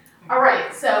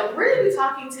so we're going to be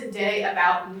talking today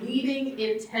about leading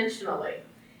intentionally.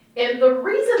 And the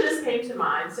reason this came to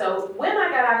mind, so when I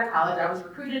got out of college, I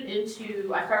started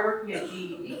working at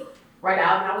GE right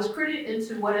out, and I was recruited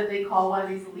into what they call one of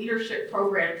these leadership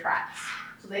program tracks.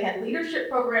 So they had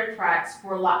leadership program tracks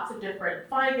for lots of different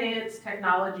finance,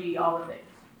 technology, all the things.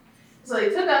 So they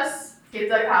took us,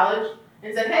 kids out of college,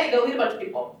 and said, hey, go lead a bunch of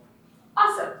people.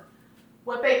 Awesome.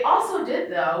 What they also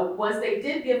did, though, was they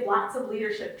did give lots of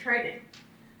leadership training.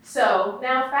 So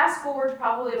now fast forward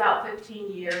probably about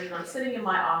 15 years, and I'm sitting in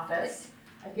my office.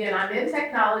 Again, I'm in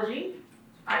technology.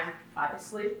 I'm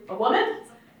obviously a woman,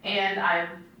 and I'm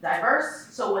diverse.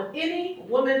 So when any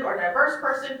woman or diverse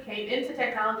person came into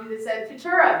technology, they said,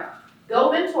 Keturah,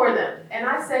 go mentor them. And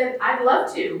I said, I'd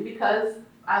love to, because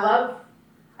I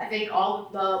think a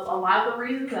lot of the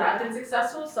reasons that I've been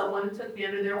successful, someone took me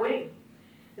under their wing.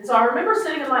 And so I remember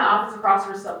sitting in my office across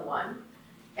from someone,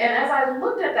 and as I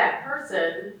looked at that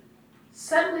person,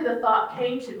 suddenly the thought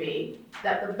came to me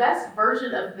that the best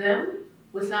version of them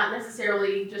was not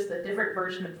necessarily just a different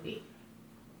version of me.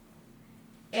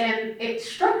 And it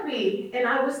struck me, and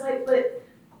I was like,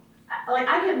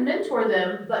 I can mentor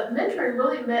them, but mentoring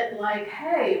really meant like,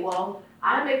 hey, well,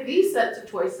 I make these sets of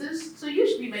choices, so you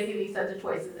should be making these sets of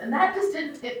choices. And that just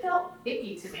it felt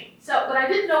icky to me. But I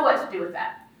didn't know what to do with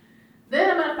that. Then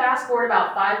I'm going to fast forward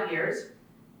about 5 years.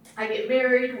 I get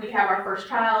married, we have our first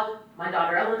child. My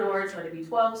daughter Eleanor is going to be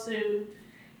 12 soon.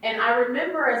 And I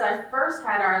remember as I first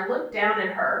had her, I looked down at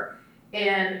her,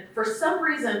 and for some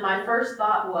reason my first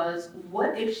thought was,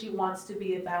 what if she wants to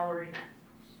be a ballerina?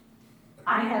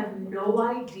 I have no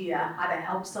idea how to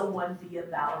help someone be a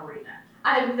ballerina.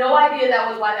 I have no idea that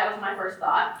was my first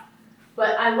thought,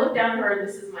 but I looked down at her and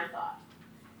this is my thought.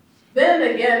 Then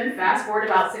again, fast forward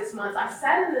about 6 months, I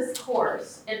sat in this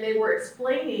course and they were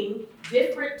explaining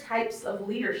different types of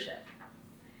leadership.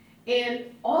 And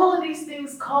all of these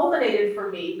things culminated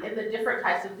for me in the different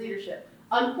types of leadership.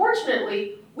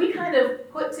 Unfortunately, we kind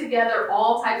of put together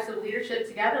all types of leadership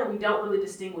together and we don't really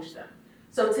distinguish them.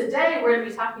 So today we're going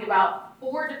to be talking about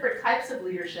 4 different types of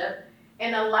leadership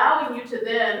and allowing you to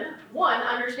then, one,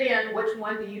 understand which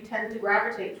one do you tend to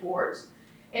gravitate towards,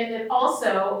 and then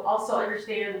also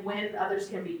understand when others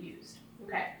can be used.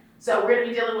 Okay, so we're going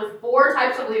to be dealing with 4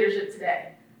 types of leadership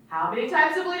today. How many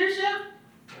types of leadership?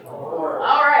 4.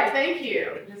 All right, thank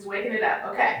you. Just waking it up.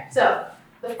 Okay, so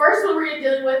the first one we're going to be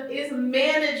dealing with is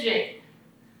managing.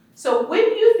 So when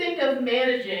you think of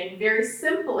managing, very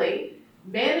simply,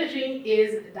 managing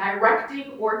is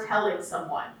directing or telling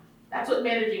someone. That's what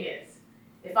managing is.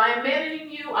 If I am managing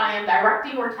you, I am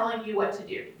directing or telling you what to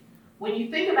do. When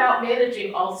you think about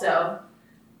managing also,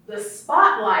 the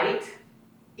spotlight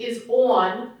is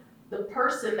on the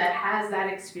person that has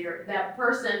that experience, that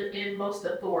person in most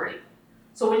authority.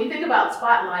 So when you think about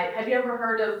spotlight, have you ever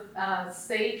heard of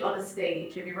sage on a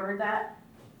stage? Have you ever heard that?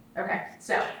 Okay,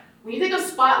 so when you think of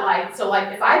spotlight, so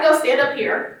like if I go stand up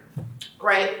here,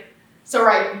 right? So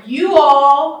right, you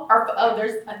all are,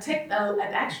 there's an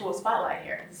actual spotlight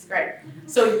here. This is great.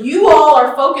 So you all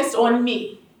are focused on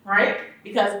me, right?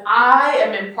 Because I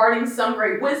am imparting some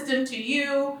great wisdom to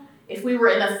you. If we were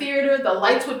in a theater, the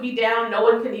lights would be down, no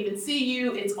one can even see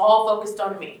you. It's all focused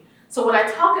on me. So when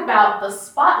I talk about the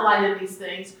spotlight of these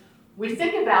things, we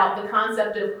think about the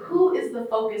concept of who is the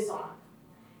focus on.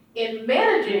 In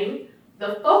managing,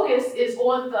 the focus is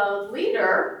on the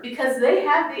leader because they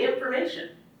have the information.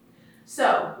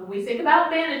 So when we think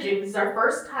about managing, this is our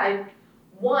first type.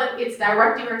 One, it's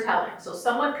directing or telling. So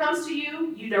someone comes to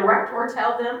you, you direct or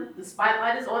tell them, the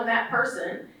spotlight is on that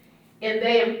person, and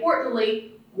they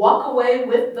importantly walk away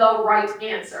with the right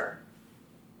answer.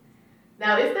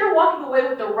 Now, if they're walking away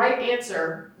with the right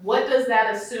answer, what does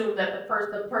that assume that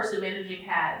the person managing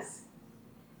has?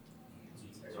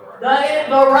 The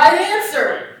right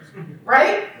answer,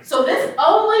 right? So this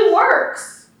only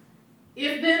works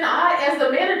if then I, as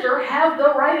the manager, have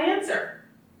the right answer,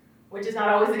 which is not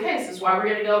always the case. That's why we're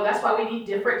going to go, that's why we need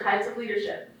different types of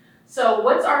leadership. So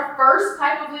what's our first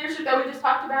type of leadership that we just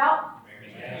talked about?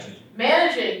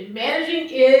 Managing. Managing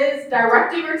is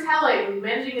directing or telling.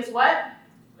 Managing is what?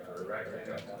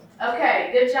 Okay,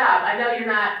 good job. I know you're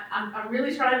not, I'm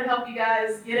really trying to help you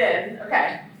guys get in.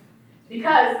 Okay.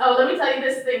 Because, let me tell you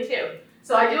this thing too.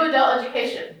 So I do adult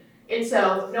education. And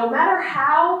so no matter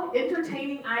how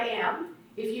entertaining I am,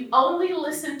 if you only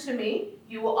listen to me,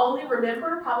 you will only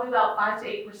remember probably about 5 to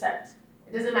 8%.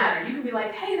 It doesn't matter. You can be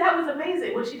like, hey, that was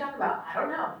amazing. What did she talk about? I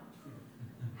don't know.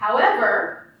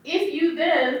 However, if you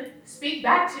then speak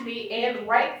back to me and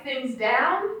write things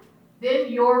down,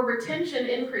 then your retention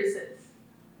increases.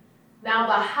 Now,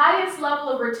 the highest level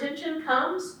of retention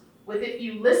comes with if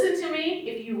you listen to me,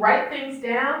 if you write things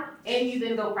down, and you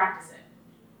then go practice it.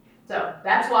 So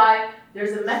that's why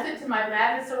there's a method to my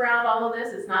madness around all of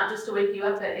this. It's not just to wake you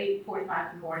up at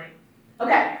 8:45 in the morning.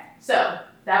 Okay, so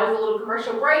that was a little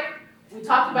commercial break. We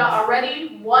talked about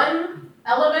already one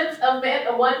element of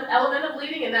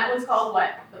leading, and that one's called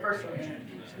what? The first one?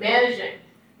 Managing.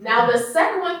 Now the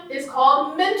second one is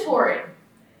called mentoring.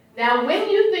 Now when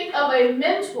you think of a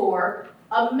mentor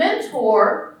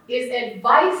is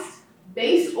advice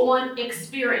based on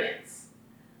experience.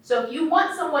 So if you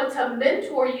want someone to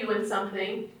mentor you in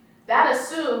something, that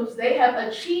assumes they have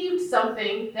achieved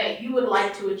something that you would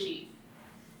like to achieve.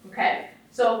 Okay?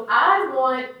 So if I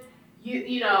want you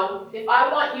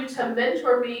to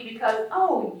mentor me because,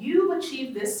 oh, you've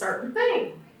achieved this certain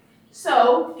thing.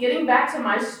 So getting back to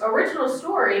my original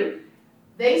story,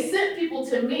 they sent people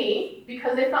to me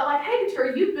because they felt like, hey,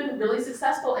 Keturah, you've been really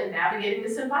successful in navigating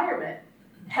this environment.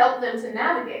 Help them to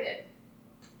navigate it.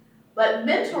 But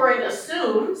mentoring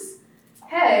assumes,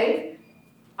 hey,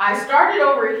 I started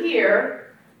over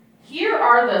here. Here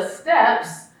are the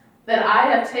steps that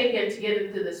I have taken to get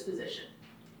into this position.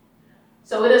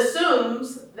 So it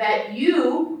assumes that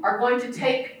you are going to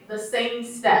take the same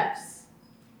steps.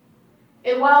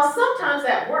 And while sometimes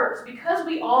that works, because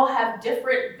we all have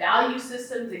different value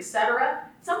systems, etc.,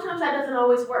 sometimes that doesn't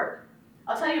always work.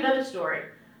 I'll tell you another story.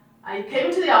 I came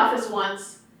into the office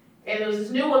once, and there was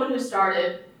this new woman who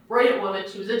started, brilliant woman,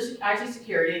 she was in IT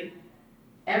security.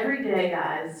 Every day,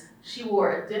 guys, she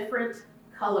wore a different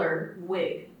color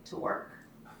wig to work.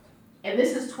 And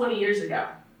this is 20 years ago.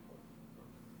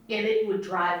 And it would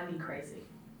drive me crazy.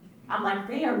 I'm like,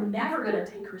 they are never gonna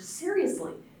take her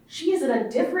seriously. She is in a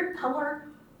different color,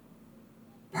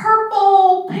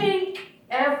 purple, pink,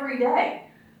 every day.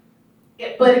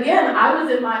 But again, I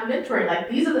was in my mentoring, like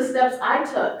these are the steps I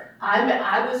took.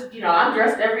 I'm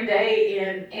dressed every day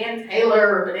in Ann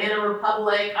Taylor or Banana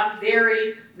Republic. I'm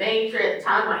very mainstream at the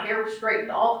time, my hair was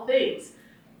straightened, all the things.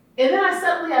 And then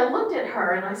I looked at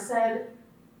her and I said,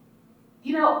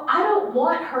 I don't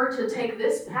want her to take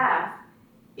this path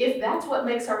if that's what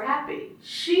makes her happy.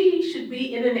 She should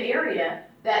be in an area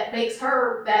that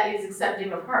is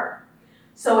accepting of her.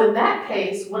 So in that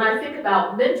case, when I think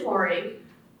about mentoring,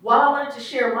 while I wanted to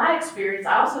share my experience,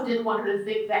 I also didn't want her to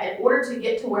think that in order to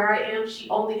get to where I am, she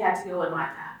only had to go in my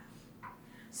path.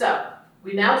 So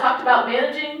we now talked about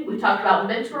managing, we talked about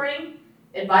mentoring,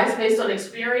 advice based on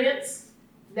experience.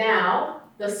 Now,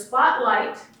 the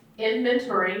spotlight in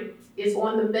mentoring is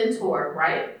on the mentor,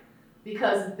 right?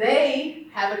 Because they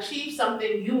have achieved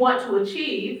something you want to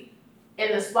achieve,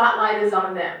 and the spotlight is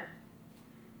on them.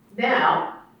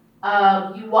 Now,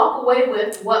 you walk away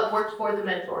with what worked for the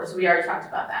mentor. So we already talked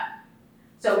about that.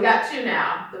 So we got two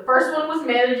now. The first one was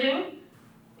managing.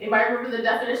 Anybody remember the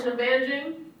definition of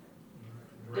managing?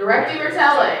 Directing or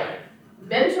telling.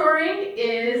 Mentoring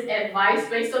is advice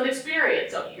based on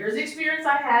experience. So here's the experience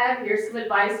I had. Here's some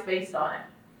advice based on it.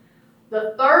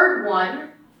 The third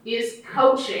one is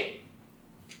coaching.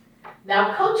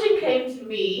 Now, coaching came to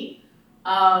me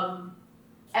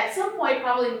at some point,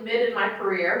 probably mid in my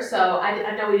career. So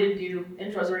I know we didn't do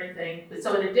intros or anything. But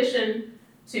so in addition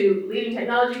to leading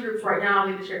technology groups, right now I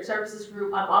lead the shared services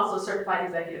group. I'm also a certified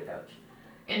executive coach.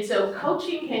 And so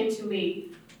coaching came to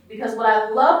me because what I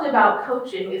loved about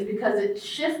coaching is because it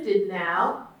shifted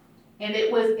now, and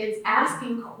it's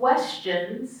asking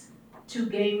questions to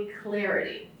gain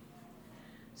clarity.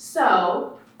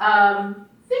 So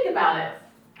think about it.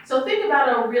 So think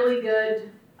about a really good,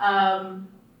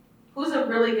 who's a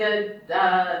really good,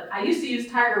 I used to use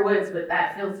Tiger Woods, but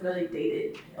that feels really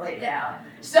dated right now.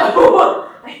 So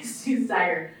I used to use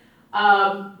Tiger.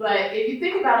 But if you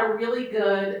think about a really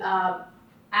good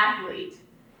athlete,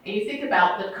 and you think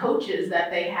about the coaches that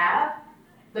they have,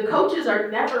 the coaches are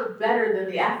never better than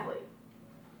the athlete.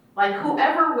 Like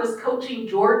whoever was coaching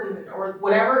Jordan or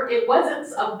whatever, it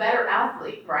wasn't a better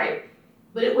athlete, right?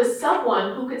 But it was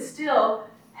someone who could still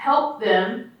help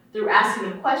them through asking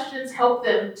them questions, help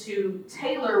them to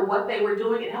tailor what they were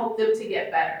doing and help them to get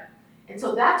better. And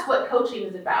so that's what coaching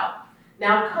is about.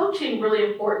 Now, coaching,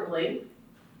 really importantly,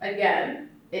 again,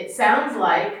 it sounds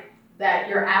like that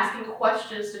you're asking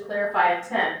questions to clarify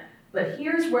intent, but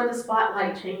here's where the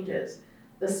spotlight changes.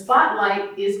 The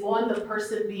spotlight is on the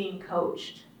person being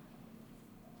coached.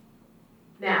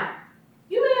 Now,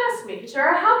 you may ask me,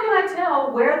 Keturah, how can I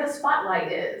tell where the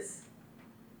spotlight is?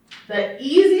 The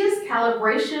easiest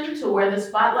calibration to where the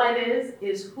spotlight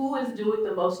is who is doing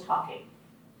the most talking.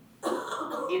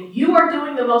 If you are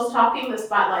doing the most talking, the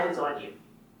spotlight is on you.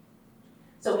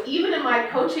 So even in my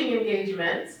coaching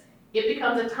engagements, it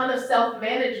becomes a ton of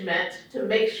self-management to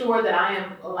make sure that I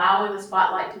am allowing the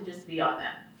spotlight to just be on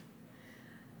them.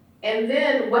 And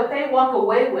then what they walk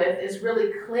away with is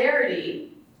really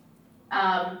clarity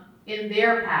in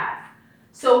their path.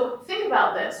 So think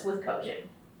about this with coaching.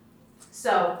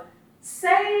 So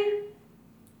say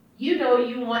you know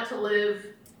you want to live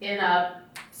in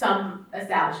some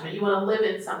establishment, you want to live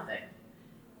in something.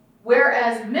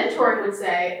 Whereas mentoring would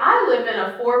say, I live in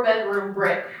a 4-bedroom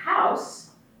brick house,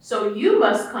 so you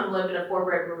must come live in a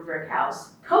 4-bedroom brick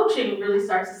house. Coaching really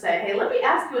starts to say, hey, let me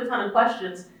ask you a ton of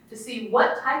questions to see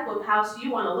what type of house you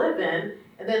want to live in,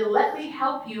 and then let me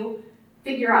help you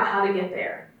figure out how to get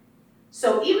there.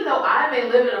 So even though I may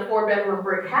live in a 4-bedroom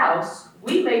brick house,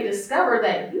 we may discover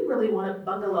that you really want a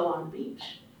bungalow on the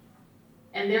beach.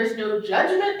 And there's no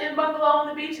judgment in bungalow on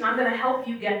the beach, and I'm going to help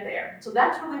you get there. So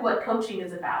that's really what coaching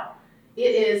is about. It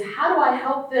is, how do I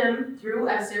help them through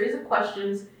a series of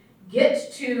questions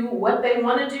get to what they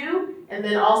want to do, and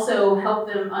then also help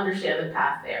them understand the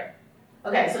path there.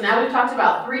 Okay, so now we've talked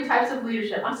about 3 types of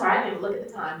leadership. I'm sorry, I didn't even look at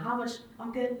the time. How much?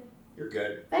 I'm good? You're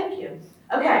good. Thank you.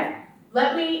 Okay,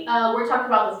 we're talking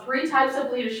about the 3 types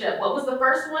of leadership. What was the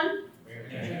first one?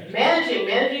 Managing.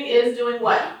 Managing is doing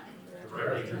what?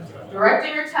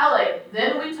 Directing or telling.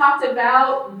 Then we talked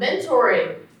about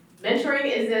mentoring. Mentoring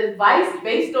is advice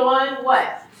based on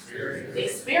what?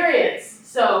 Experience.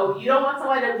 So you don't want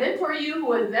somebody to mentor you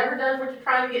who has never done what you're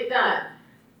trying to get done.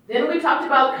 Then we talked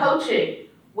about coaching,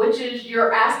 which is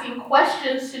you're asking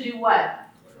questions to do what?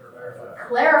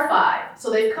 Clarify. So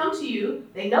they've come to you,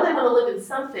 they know they want to live in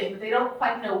something, but they don't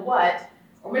quite know what.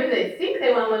 Or maybe they think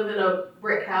they want to live in a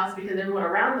brick house because everyone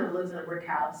around them lives in a brick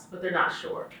house, but they're not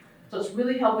sure. So it's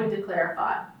really helping to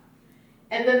clarify.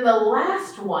 And then the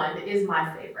last one is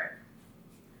my favorite.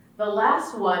 The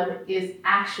last one is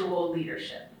actual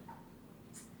leadership.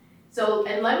 So,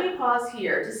 and let me pause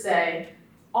here to say,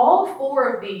 all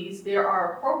 4 of these, there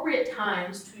are appropriate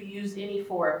times to use any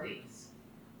 4 of these.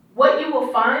 What you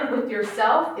will find with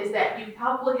yourself is that you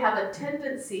probably have a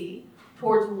tendency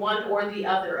towards one or the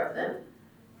other of them,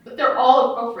 but they're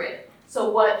all appropriate. So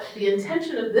what the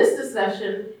intention of this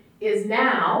discussion is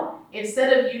now,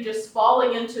 instead of you just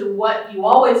falling into what you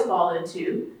always fall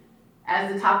into,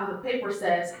 as the top of the paper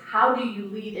says, how do you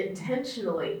lead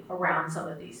intentionally around some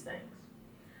of these things?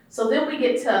 So then we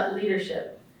get to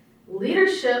leadership.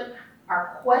 Leadership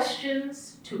are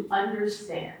questions to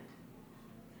understand.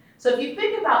 So if you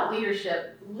think about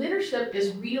leadership, leadership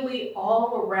is really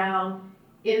all around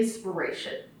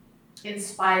inspiration,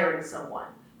 inspiring someone.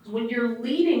 When you're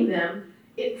leading them,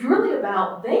 it's really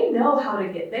about, they know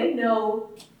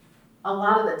a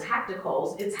lot of the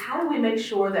tacticals. It's how do we make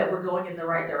sure that we're going in the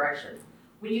right direction.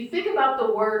 When you think about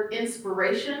the word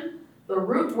inspiration, the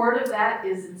root word of that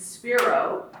is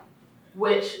inspiro,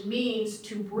 which means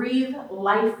to breathe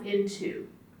life into.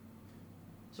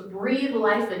 To breathe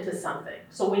life into something.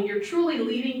 So when you're truly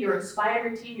leading, you're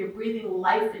inspiring your team, you're breathing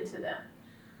life into them.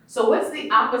 So what's the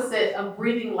opposite of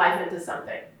breathing life into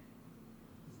something?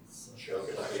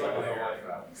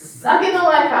 Sucking the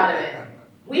life out of it.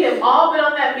 We have all been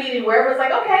on that meeting where everyone's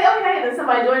like, okay, and then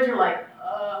somebody joins, you're like,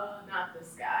 not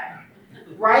this guy,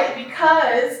 right?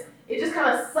 Because it just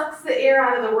kind of sucks the air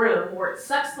out of the room, or it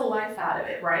sucks the life out of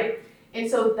it, right? And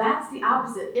so that's the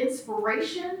opposite.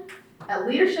 Inspiration,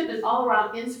 leadership is all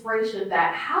around inspiration,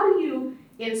 that how do you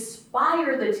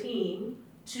inspire the team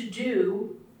to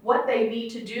do what they need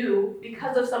to do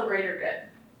because of some greater good?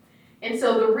 And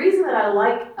so the reason that I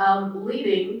like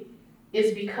leading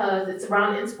is because it's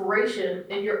around inspiration,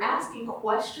 and you're asking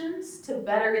questions to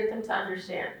better get them to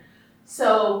understand.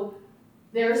 So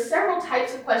there are several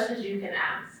types of questions you can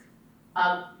ask.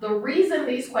 The reason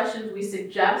these questions we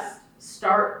suggest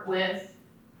start with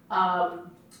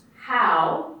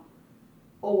how,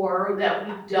 or that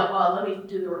we don't, well, let me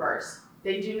do the reverse.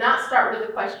 They do not start with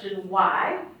the question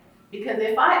why, because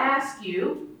if I ask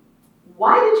you,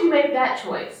 why did you make that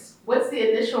choice? What's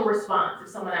the initial response if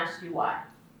someone asks you why?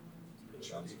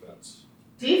 Defense.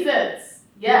 Defense,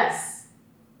 yes.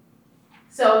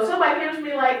 So if somebody comes to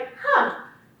me like,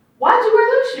 why'd you wear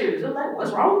those shoes? I'm like,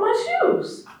 what's wrong with my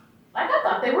shoes? Like, I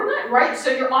thought they were nice, right?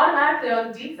 So you're automatically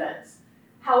on defense.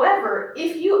 However,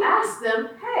 if you ask them,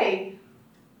 hey,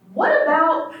 what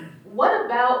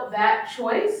about that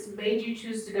choice made you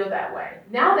choose to go that way?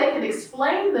 Now they can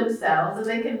explain themselves, and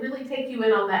they can really take you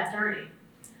in on that journey.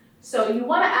 So you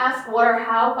want to ask what or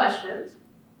how questions.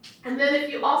 And then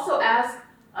if you also ask,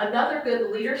 another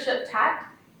good leadership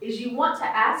tact is you want to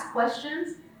ask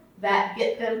questions that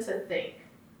get them to think.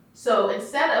 So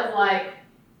instead of like,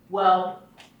 well,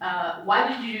 why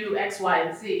did you do X, Y,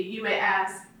 and Z? You may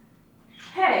ask,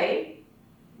 hey,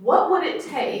 what would it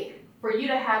take for you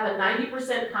to have a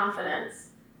 90% confidence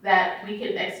that we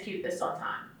can execute this on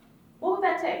time? What would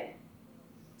that take?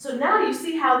 So now you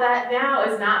see how that now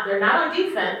is not, they're not on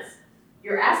defense.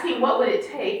 You're asking what would it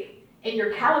take, and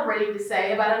you're calibrating to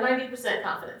say about a 90%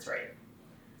 confidence rate.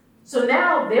 So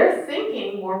now they're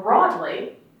thinking more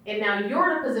broadly, and now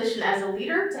you're in a position as a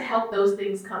leader to help those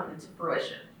things come into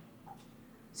fruition.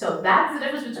 So that's the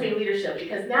difference between leadership,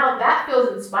 because now that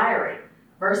feels inspiring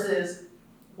versus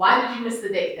why did you miss the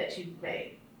date that you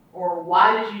made? Or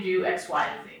why did you do X, Y,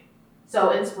 and Z?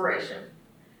 So inspiration.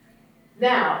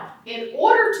 Now, in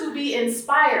order to be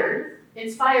inspiring,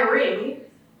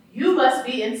 you must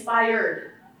be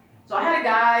inspired. So I had a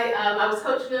guy, I was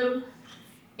coaching him,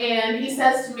 and he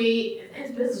says to me,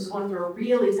 his business was going through a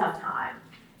really tough time.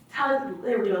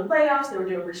 They were doing layoffs, they were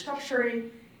doing restructuring,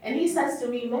 and he says to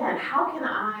me, man, how can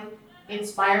I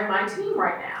inspire my team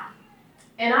right now?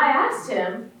 And I asked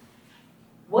him,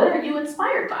 what are you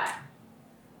inspired by?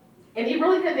 And he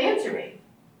really couldn't answer me.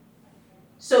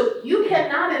 So you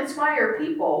cannot inspire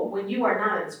people when you are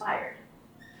not inspired.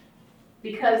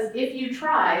 Because if you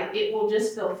try, it will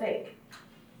just feel fake,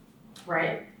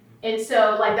 right? And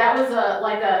so like that was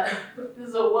this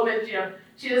is a woman, you know,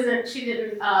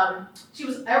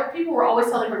 people were always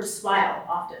telling her to smile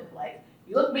often. Like,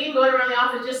 you look mean going around the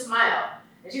office, just smile.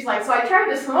 And she's like, so I tried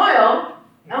to smile,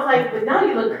 and I was like, but now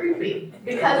you look creepy.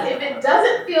 Because if it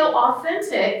doesn't feel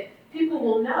authentic, people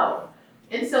will know.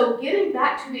 And so getting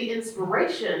back to the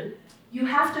inspiration, you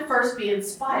have to first be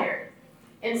inspired.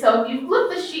 And so if you flip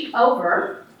the sheet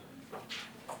over,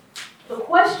 the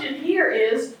question here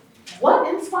is, what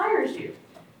inspires you?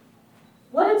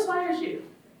 What inspires you?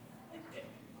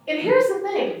 And here's the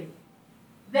thing.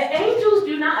 The angels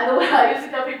do not, I used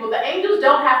to tell people, the angels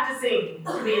don't have to sing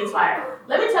to be inspired.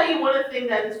 Let me tell you one of the things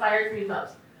that inspires me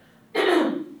most.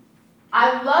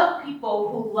 I love people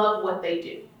who love what they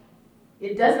do.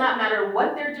 It does not matter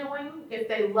what they're doing. If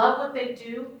they love what they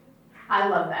do, I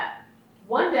love that.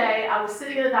 One day, I was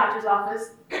sitting in the doctor's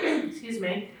office, excuse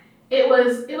me. It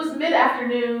was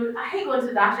mid-afternoon. I hate going to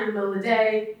the doctor in the middle of the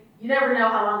day. You never know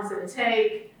how long it's going to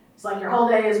take. It's like your whole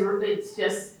day it's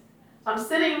just, I'm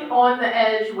sitting on the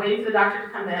edge waiting for the doctor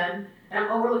to come in, and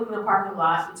I'm overlooking the parking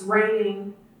lot. It's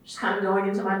raining, just kind of going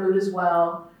into my mood as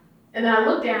well. And then I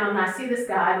look down and I see this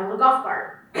guy in a golf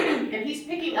cart, and he's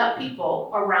picking up people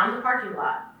around the parking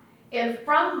lot. And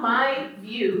from my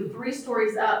view, 3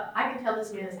 stories up, I can tell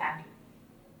this man is happy.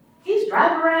 He's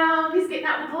driving around, he's getting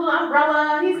out with a little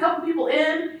umbrella, he's helping people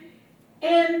in.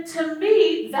 And to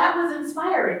me, that was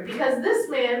inspiring, because this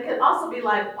man could also be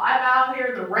like, well, I'm out here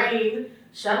in the rain,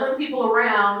 shuttling people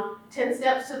around 10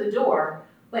 steps to the door.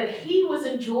 But he was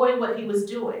enjoying what he was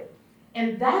doing.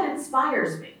 And that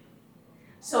inspires me.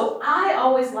 So I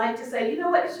always like to say, you know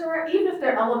what, Keturah, even if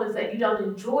there are elements that you don't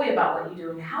enjoy about what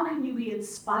you're doing, how can you be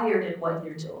inspired in what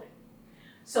you're doing?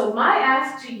 So my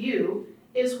ask to you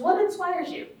is, what inspires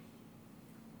you?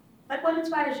 Like, what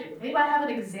inspires you? Anybody have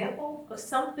an example of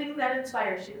something that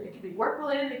inspires you? It could be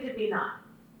work-related, it could be not.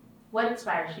 What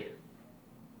inspires you?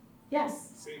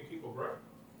 Yes? Seeing people grow.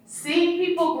 Seeing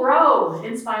people grow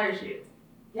inspires you.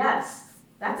 Yes.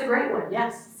 That's a great one.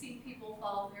 Yes. See people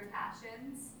follow their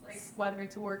passions, like whether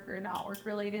it's work or not work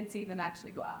related, see them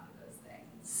actually go after those things.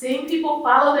 Seeing people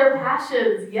follow their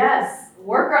passions. Yes.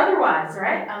 Work or otherwise,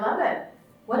 right? I love it.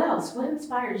 What else? What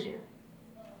inspires you?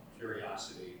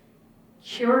 Curiosity.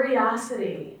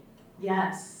 Curiosity.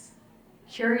 Yes.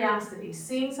 Curiosity.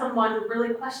 Seeing someone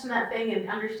really question that thing and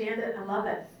understand it. I love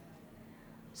it.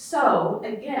 So,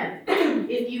 again,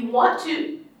 if you want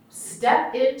to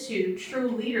step into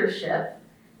true leadership,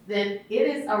 then it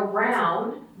is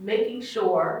around making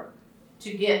sure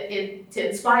to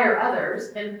inspire others.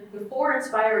 And before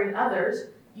inspiring others,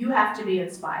 you have to be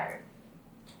inspired.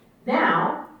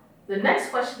 Now, the next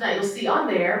question that you'll see on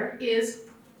there is,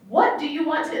 what do you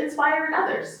want to inspire in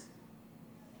others?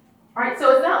 All right,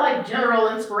 so it's not like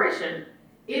general inspiration.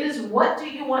 It is, what do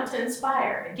you want to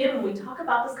inspire? Again, when we talk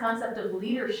about this concept of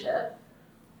leadership,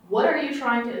 what are you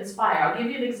trying to inspire? I'll give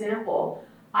you an example.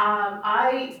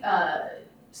 I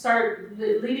started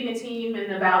leading a team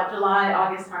in about July,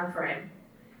 August timeframe.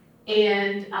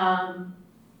 And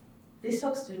these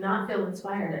folks do not feel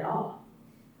inspired at all.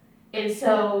 And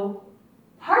so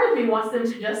part of me wants them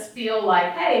to just feel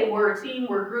like, hey, we're a team,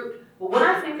 we're a group. But when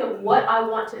I think of what I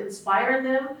want to inspire in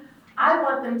them, I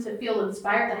want them to feel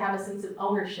inspired, to have a sense of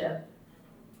ownership,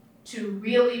 to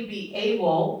really be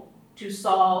able to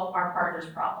solve our partners'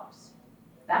 problems.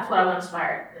 That's what I want to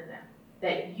inspire in them.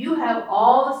 That you have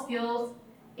all the skills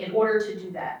in order to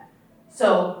do that.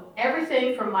 So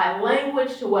everything from my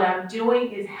language to what I'm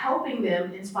doing is helping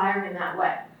them, inspiring in that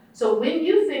way. So when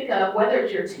you think of whether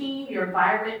it's your team, your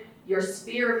environment, your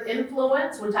sphere of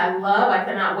influence, which I love, I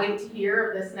cannot wait to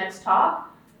hear this next talk,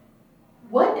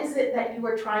 What is it that you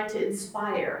are trying to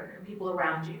inspire in people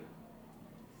around you?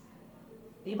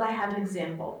 Anybody have an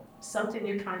example? Something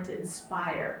you're trying to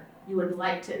inspire, you would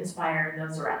like to inspire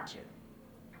those around you.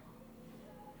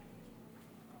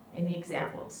 Any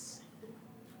examples?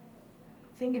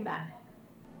 Think about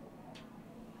it.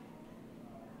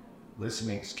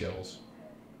 Listening skills.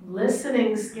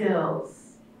 Listening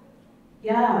skills.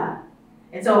 Yeah.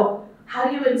 And so how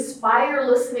do you inspire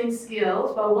listening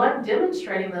skills? By one,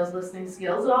 demonstrating those listening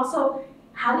skills, and also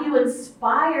how do you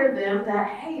inspire them that,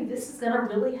 hey, this is going to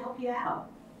really help you out?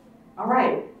 All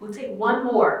right, we'll take one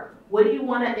more. What do you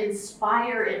want to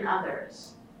inspire in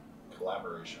others?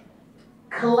 Collaboration.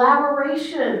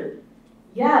 Collaboration.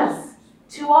 Yes.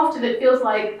 Too often it feels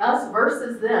like us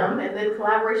versus them, and then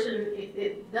collaboration,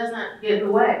 it doesn't get in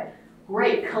the way.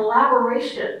 Great.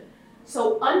 Collaboration.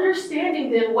 So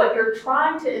understanding then what you're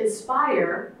trying to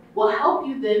inspire will help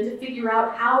you then to figure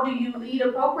out how do you lead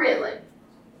appropriately.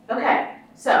 Okay,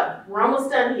 so we're almost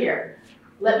done here.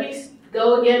 Let me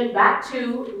go again back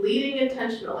to leading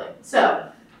intentionally.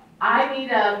 So I need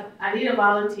a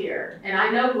volunteer, and I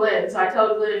know Glenn, so I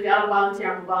told Glenn if y'all don't volunteer,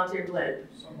 I'm gonna volunteer Glenn.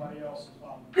 Somebody else is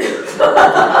volunteering.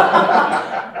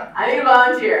 I need a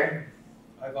volunteer.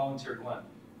 I volunteer Glenn.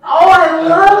 Oh, I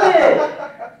love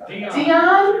it.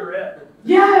 Dion? You're it.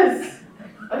 Yes.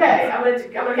 Okay, I'm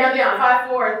gonna count down. 5,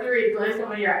 4, 3. Glenn,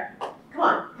 come on, you're up. Come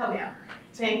on, help me out.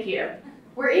 Thank you.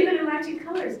 We're even in matching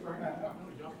colors, Glenn.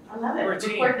 I love it. We're a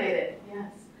team. Coordinated.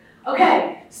 Yes.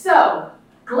 Okay, so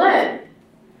Glenn,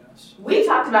 Yes. we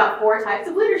talked about 4 types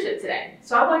of leadership today.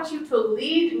 So I want you to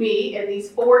lead me in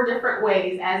these 4 different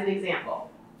ways as an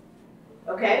example.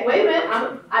 Okay, wait a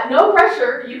minute. No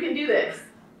pressure. You can do this.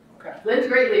 Okay. Glenn's a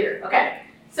great leader. Okay,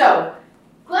 so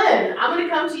Glenn, I'm going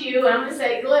to come to you and I'm going to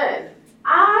say, Glenn,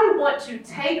 I want to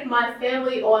take my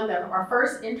family on our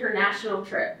first international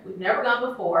trip. We've never gone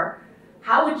before.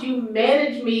 How would you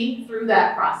manage me through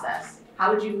that process?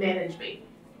 How would you manage me?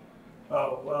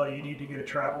 Oh, well, you need to get a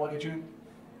travel agent,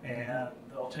 and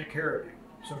they'll take care of you.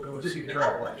 So go see a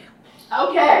travel agent.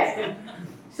 Okay,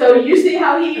 so you see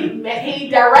how he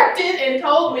directed and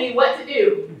told me what to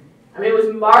do. I mean, it was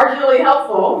marginally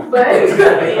helpful, but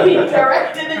he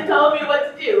directed and told me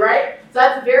what to do, right? So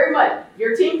that's very much,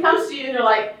 your team comes to you and they're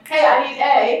like, hey, I need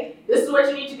A, this is what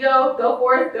you need to go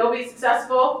forth, go be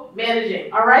successful,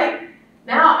 managing, all right?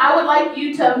 Now, I would like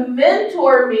you to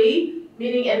mentor me,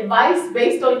 meaning advice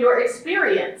based on your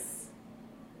experience.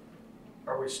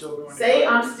 Are we still going Say,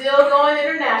 I'm still going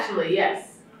internationally,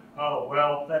 yes. Oh,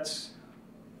 well,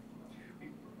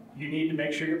 you need to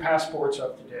make sure your passport's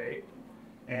up to date,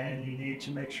 and you need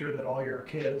to make sure that all your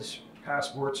kids'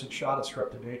 passports and shots are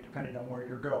up to date, depending on where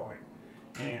you're going.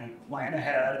 And plan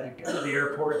ahead and get to the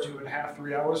airport 2.5,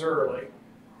 3 hours early.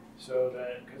 So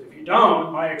that, because if you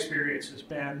don't, my experience has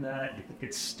been that you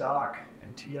get stuck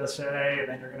in TSA, and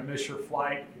then you're going to miss your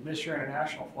flight. If you miss your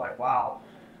international flight, wow,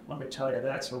 let me tell you,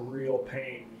 that's a real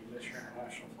pain when you miss your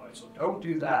international flight. So don't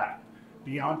do that.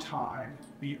 Be on time.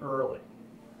 Be early.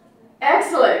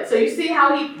 Excellent. So you see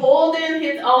how he pulled in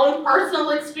his own personal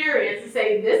experience to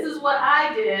say, this is what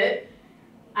I did.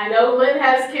 I know Lynn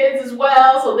has kids as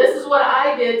well, so this is what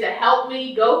I did to help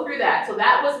me go through that. So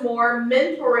that was more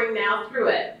mentoring now through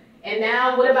it. And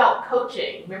now what about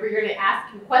coaching? Remember, you're going to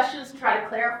ask him questions to try to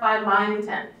clarify my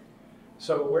intent.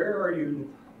 So where are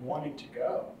you wanting to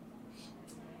go?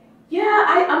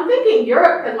 Yeah, I'm thinking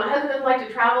Europe because my husband doesn't like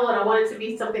to travel and I want it to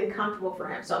be something comfortable for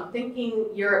him. So I'm thinking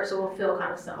Europe, so we'll feel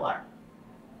kind of similar.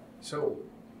 So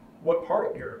what part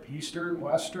of Europe? Eastern,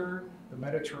 Western, the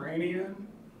Mediterranean?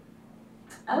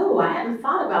 Oh, I hadn't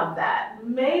thought about that.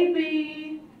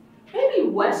 Maybe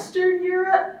Western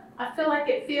Europe. I feel like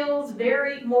it feels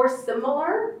very more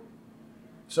similar.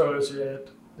 So is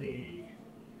it you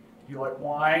like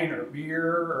wine or beer,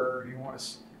 or you want to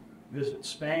visit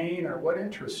Spain, or what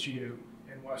interests you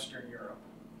in Western Europe?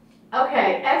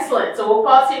 Okay, excellent. So we'll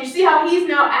pause here. You see how he's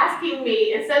now asking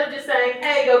me, instead of just saying,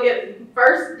 hey, go get,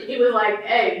 first he was like,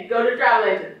 hey, go to travel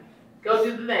agent, go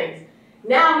do the things.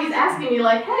 Now he's asking me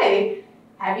like, hey,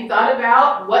 have you thought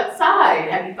about what side?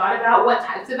 Have you thought about what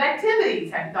types of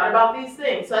activities? Have you thought about these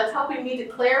things? So that's helping me to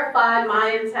clarify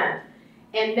my intent.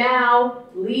 And now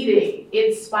leading,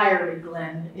 inspire me,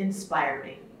 Glenn, inspire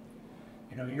me.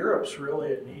 You know, Europe's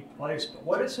really a neat place, but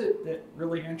what is it that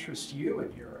really interests you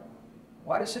in Europe?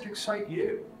 Why does it excite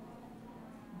you?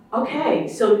 Okay,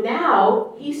 so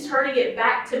now he's turning it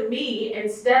back to me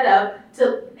instead of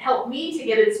to help me to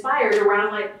get inspired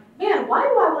around like, man, why do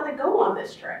I want to go on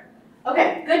this trip?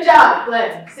 Okay, good job,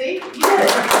 Glenn. See, you did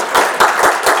it.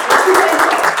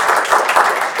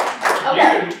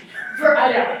 Okay,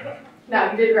 I know.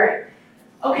 No, you did great.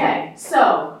 Okay,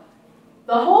 so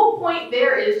The whole point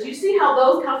there is, you see how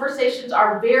those conversations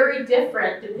are very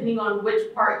different depending on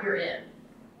which part you're in.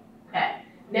 Okay,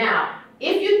 now,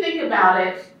 if you think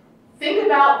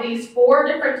about these 4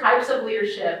 different types of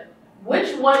leadership.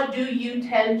 Which one do you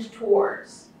tend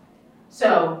towards?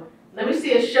 So, let me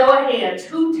see a show of hands.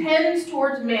 Who tends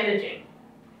towards managing?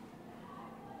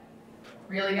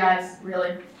 Really, guys?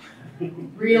 Really?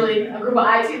 Really? A group of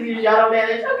IT leaders, y'all don't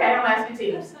manage? Okay, I'm asking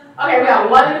teams. Okay, we got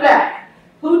one in the back.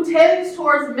 Who tends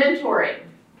towards mentoring?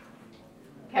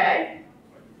 Okay.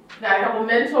 Got a couple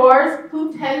mentors.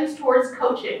 Who tends towards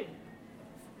coaching?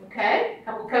 Okay. A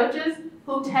couple coaches.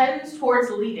 Who tends towards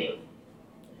leading?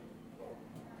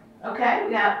 Okay,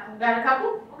 we got a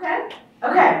couple? Okay.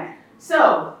 Okay.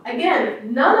 So,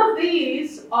 again, none of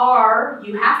these are,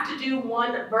 you have to do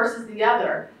one versus the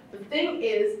other. The thing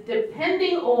is,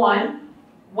 depending on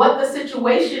what the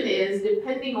situation is,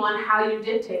 depending on how you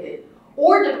dictate it,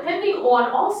 or depending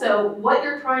on also what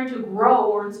you're trying to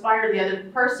grow or inspire the other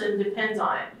person depends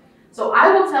on it. So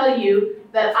I will tell you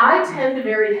that I tend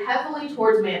very heavily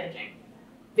towards managing.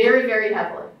 Very, very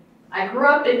heavily. I grew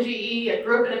up in GE, I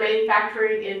grew up in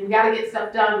manufacturing, and we gotta get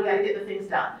stuff done, we gotta get the things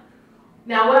done.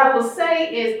 Now what I will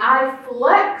say is I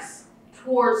flex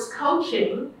towards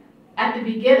coaching at the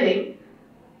beginning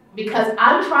because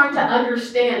I'm trying to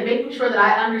understand, making sure that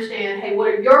I understand, hey, what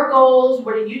are your goals?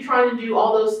 What are you trying to do?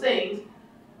 All those things.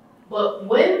 But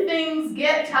when things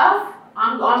get tough,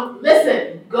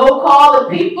 listen, go call the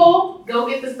people, go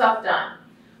get the stuff done.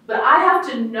 But I have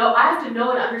to know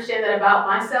and understand that about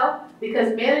myself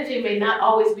because managing may not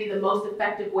always be the most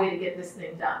effective way to get this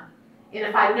thing done. And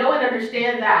if I know and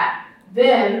understand that,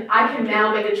 then I can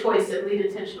now make a choice and lead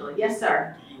intentionally. Yes,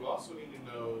 sir? Do you also need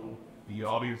to know the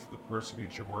audience, the person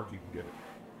that you're working with,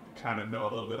 kind of know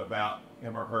a little bit about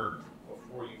him or her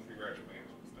before you figure out your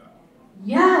management style?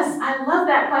 Yes, I love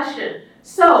that question.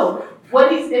 So,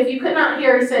 if you could not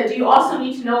hear, he said, do you also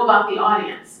need to know about the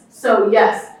audience? So,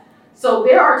 yes. So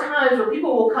there are times where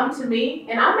people will come to me,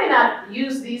 and I may not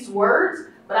use these words,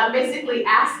 but I'm basically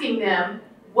asking them,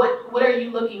 what are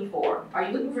you looking for? Are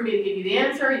you looking for me to give you the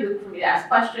answer? Are you looking for me to ask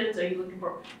questions? Are you looking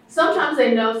for... Sometimes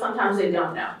they know, sometimes they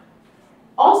don't know.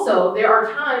 Also, there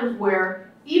are times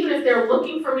where even if they're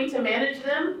looking for me to manage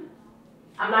them,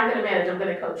 I'm not going to manage, I'm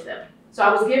going to coach them. So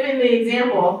I was giving the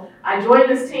example, I joined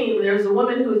this team, there's a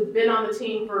woman who's been on the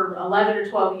team for 11 or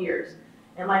 12 years.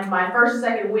 And like my first,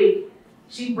 second week,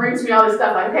 she brings me all this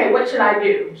stuff like, okay, what should I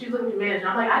do? She's looking to manage. And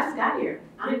I'm like, I just got here.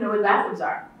 I don't even know where the bathrooms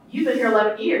are. You've been here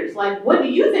 11 years. Like, what do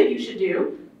you think you should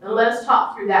do? And let us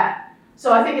talk through that.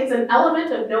 So I think it's an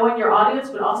element of knowing your audience,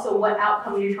 but also what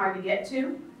outcome you're trying to get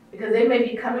to. Because they may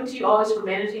be coming to you always for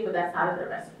managing, but that's not their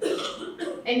message.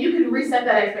 And you can reset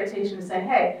that expectation and say,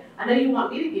 hey, I know you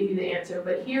want me to give you the answer,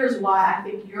 but here's why I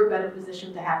think you're better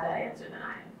positioned to have that answer than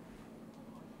I am.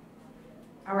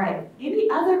 All right, any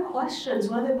other questions?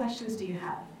 What other questions do you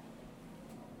have?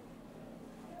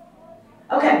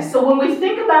 Okay, so when we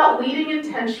think about leading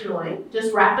intentionally,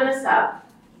 just wrapping us up,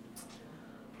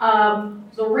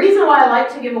 the reason why I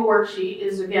like to give a worksheet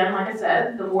is, again, like I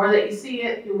said, the more that you see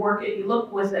it, you work it, you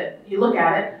look with it, you look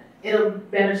at it, it'll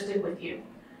better stick with you.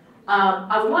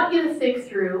 I want you to think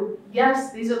through,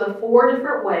 yes, these are the 4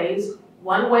 different ways.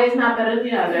 One way is not better than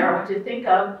the other. I want you to think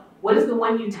of what is the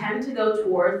one you tend to go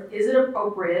towards, is it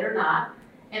appropriate or not,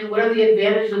 and what are the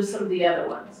advantages of some of the other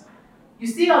ones. You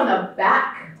see on the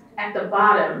back at the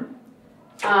bottom,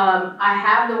 I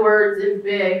have the words in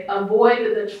big, avoid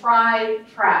the try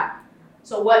trap.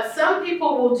 So what some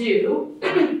people will do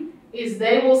is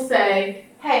they will say,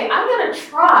 hey, I'm going to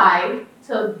try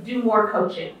to do more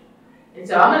coaching. And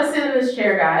so I'm going to sit in this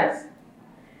chair, guys.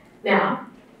 Now,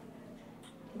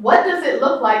 what does it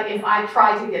look like if I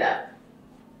try to get up?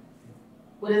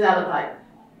 What does that look like?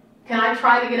 Can I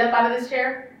try to get up out of this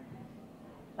chair?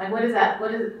 Like, what is that?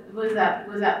 What is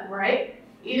that, right?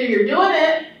 Either you're doing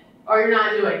it or you're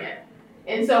not doing it.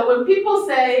 And so when people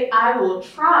say, I will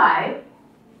try,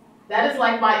 that is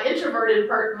like my introverted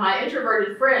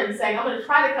friend saying, I'm going to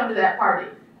try to come to that party.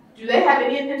 Do they have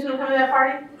any intention of coming to that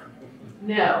party?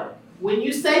 No. When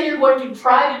you say you're going to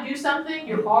try to do something,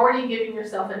 you're already giving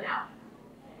yourself an out.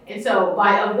 And so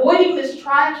by avoiding this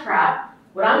try trap,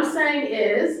 what I'm saying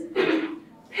is,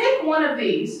 pick one of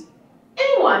these,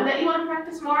 anyone that you want to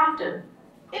practice more often.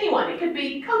 Anyone. It could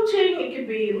be coaching, it could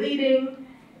be leading,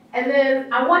 and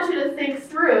then I want you to think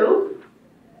through,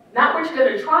 not what you're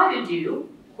going to try to do,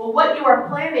 but what you are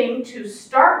planning to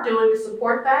start doing to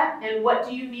support that, and what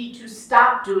do you need to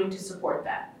stop doing to support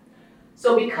that.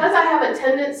 So because I have a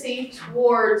tendency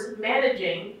towards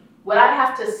managing, what I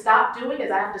have to stop doing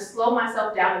is I have to slow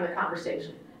myself down in the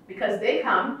conversation. Because they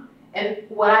come, And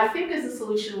what I think is the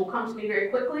solution will come to me very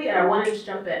quickly, and I want to just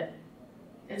jump in.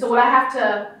 And so what I have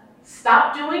to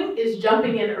stop doing is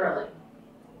jumping in early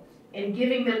and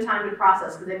giving them time to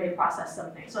process, because they may process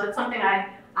something. So it's something I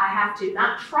have to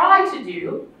not try to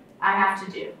do, I have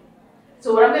to do.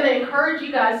 So what I'm going to encourage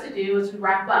you guys to do as we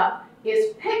wrap up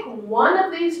is pick one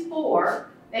of these 4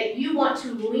 that you want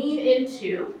to lean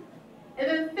into, and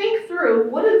then think through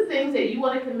what are the things that you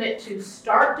want to commit to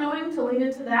start doing to lean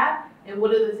into that, and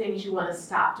what are the things you want to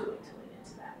stop doing to lean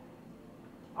into that.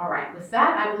 All right, with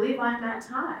that, I believe I'm at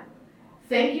time.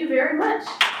 Thank you very much.